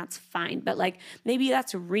journaler, and that's fine, but like maybe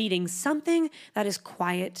that's reading something that is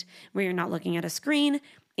quiet, where you're not looking at a screen,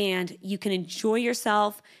 and you can enjoy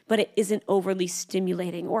yourself, but it isn't overly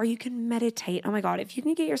stimulating. Or you can meditate. Oh my God, if you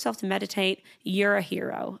can get yourself to meditate, you're a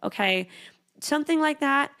hero, okay? Something like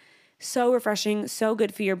that, so refreshing, so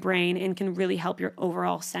good for your brain, and can really help your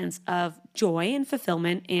overall sense of joy and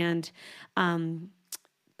fulfillment and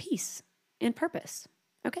peace and purpose.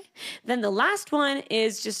 Okay. Then the last one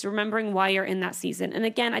is just remembering why you're in that season. And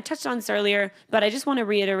again, I touched on this earlier, but I just want to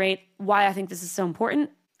reiterate why I think this is so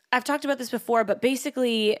important. I've talked about this before, but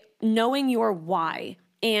basically knowing your why.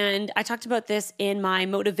 And I talked about this in my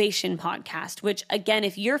motivation podcast, which again,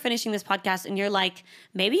 if you're finishing this podcast and you're like,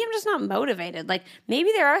 maybe I'm just not motivated. Like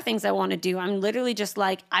maybe there are things I want to do. I'm literally just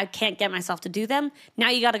like, I can't get myself to do them. Now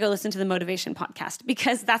you got to go listen to the motivation podcast,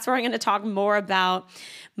 because that's where I'm going to talk more about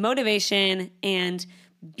motivation and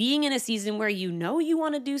being in a season where you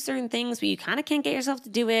want to do certain things, but you kind of can't get yourself to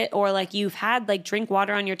do it, or like you've had like drink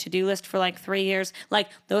water on your to-do list for like 3 years, like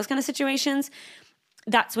those kind of situations.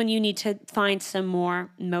 That's when you need to find some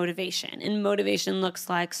more motivation. And motivation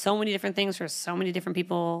looks like so many different things for so many different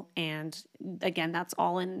people. And again, that's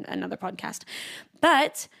all in another podcast.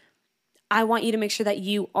 But I want you to make sure that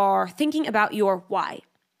you are thinking about your why.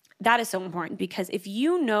 That is so important, because if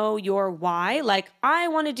you know your why, like I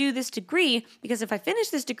want to do this degree because if I finish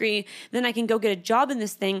this degree, then I can go get a job in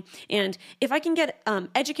this thing. And if I can get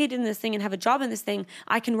educated in this thing and have a job in this thing,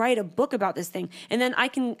 I can write a book about this thing. And then I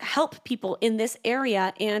can help people in this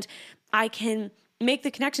area, and I can make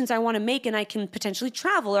the connections I want to make, and I can potentially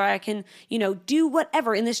travel, or I can, do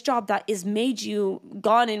whatever in this job that is made you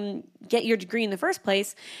gone and get your degree in the first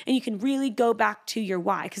place. And you can really go back to your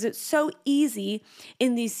why, because it's so easy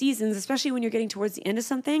in these seasons, especially when you're getting towards the end of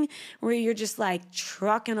something, where you're just like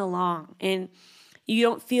trucking along and you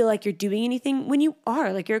don't feel like you're doing anything, when you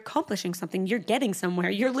are, like you're accomplishing something, you're getting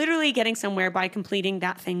somewhere. You're literally getting somewhere by completing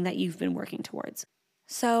that thing that you've been working towards.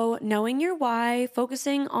 So knowing your why,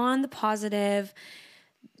 focusing on the positive,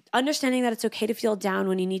 understanding that it's okay to feel down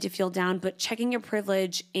when you need to feel down, but checking your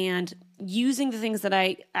privilege and using the things that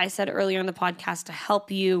I said earlier in the podcast to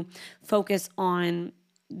help you focus on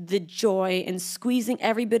the joy and squeezing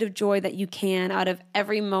every bit of joy that you can out of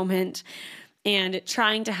every moment and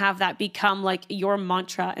trying to have that become like your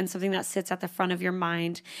mantra and something that sits at the front of your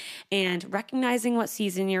mind, and recognizing what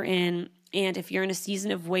season you're in. And if you're in a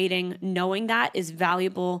season of waiting, knowing that is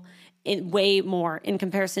valuable in way more in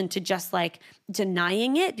comparison to just like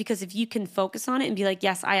denying it. Because if you can focus on it and be like,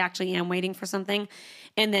 yes, I actually am waiting for something,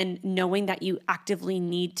 and then knowing that you actively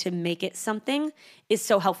need to make it something is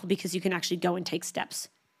so helpful, because you can actually go and take steps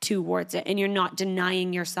towards it. And you're not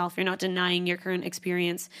denying yourself. You're not denying your current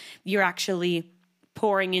experience. You're actually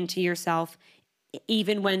pouring into yourself,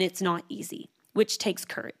 even when it's not easy, which takes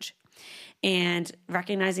courage. And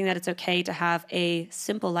recognizing that it's okay to have a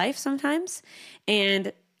simple life sometimes,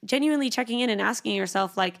 and genuinely checking in and asking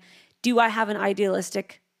yourself, like, do I have an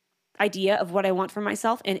idealistic idea of what I want for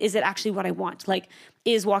myself? And is it actually what I want? Like,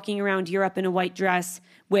 is walking around Europe in a white dress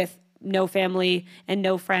with no family and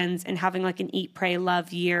no friends and having like an eat, pray,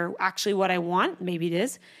 love year actually what I want? Maybe it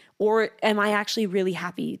is. Or am I actually really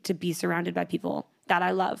happy to be surrounded by people that I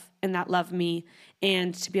love and that love me,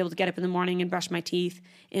 and to be able to get up in the morning and brush my teeth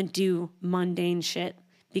and do mundane shit,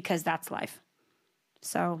 because that's life.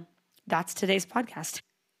 So that's today's podcast.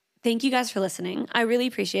 Thank you guys for listening. I really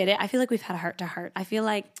appreciate it. I feel like we've had a heart to heart. I feel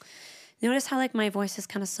like, notice how like my voice is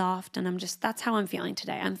kind of soft, and that's how I'm feeling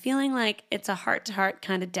today. I'm feeling like it's a heart to heart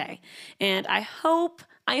kind of day. And I hope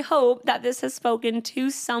that this has spoken to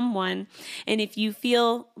someone. And if you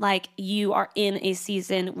feel like you are in a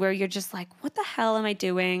season where you're just like, what the hell am I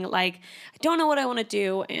doing? Like, I don't know what I want to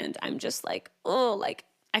do. And I'm just like, oh, like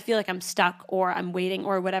I feel like I'm stuck or I'm waiting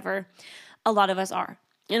or whatever. A lot of us are.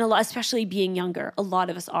 And especially being younger, a lot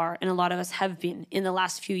of us are, and a lot of us have been in the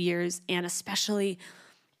last few years, and especially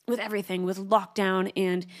with everything, with lockdown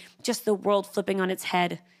and just the world flipping on its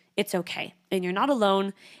head. It's okay, and you're not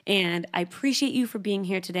alone, and I appreciate you for being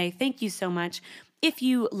here today. Thank you so much. If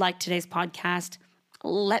you liked today's podcast,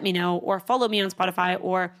 let me know, or follow me on Spotify,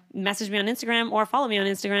 or message me on Instagram, or follow me on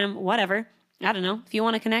Instagram, whatever. I don't know. If you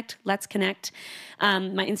want to connect, let's connect.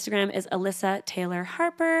 My Instagram is Alyssa Taylor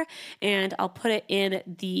Harper, and I'll put it in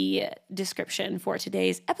the description for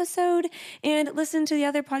today's episode. And listen to the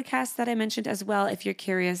other podcasts that I mentioned as well if you're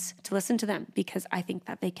curious to listen to them, because I think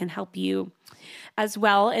that they can help you as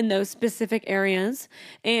well in those specific areas.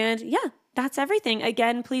 And yeah, that's everything.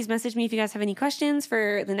 Again, please message me if you guys have any questions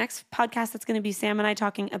for the next podcast. That's going to be Sam and I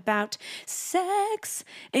talking about sex.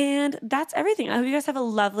 And that's everything. I hope you guys have a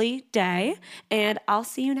lovely day, and I'll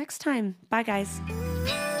see you next time. Bye, guys.